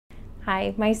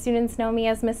Hi, my students know me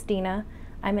as Miss Dina.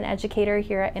 I'm an educator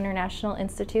here at International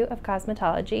Institute of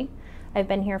Cosmetology. I've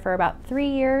been here for about 3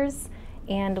 years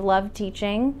and love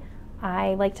teaching.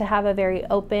 I like to have a very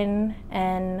open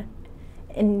and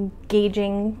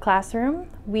engaging classroom.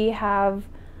 We have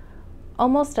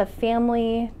almost a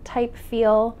family type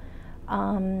feel.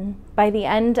 By the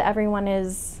end, everyone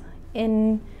is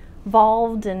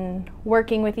involved and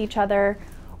working with each other.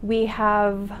 We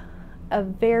have a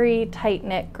very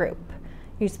tight-knit group.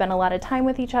 You spend a lot of time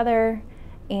with each other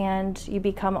and you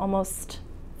become almost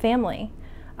family.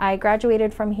 I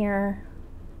graduated from here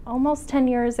almost 10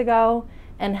 years ago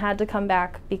and had to come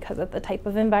back because of the type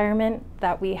of environment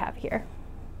that we have here.